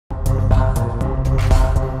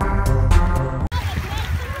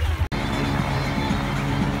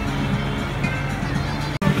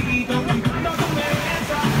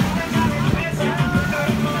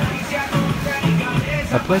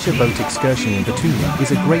pleasure boat excursion in Batumi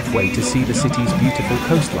is a great way to see the city's beautiful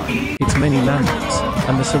coastline, its many landmarks,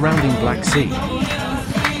 and the surrounding Black Sea.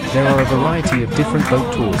 There are a variety of different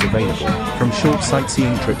boat tours available, from short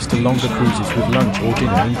sightseeing trips to longer cruises with lunch or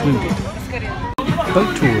dinner included.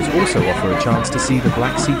 Boat tours also offer a chance to see the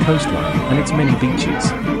Black Sea coastline and its many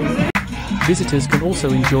beaches. Visitors can also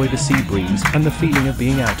enjoy the sea breeze and the feeling of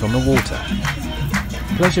being out on the water.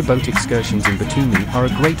 Pleasure boat excursions in Batumi are a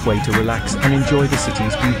great way to relax and enjoy the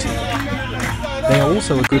city's beauty. They are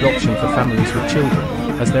also a good option for families with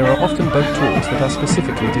children, as there are often boat tours that are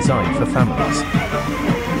specifically designed for families.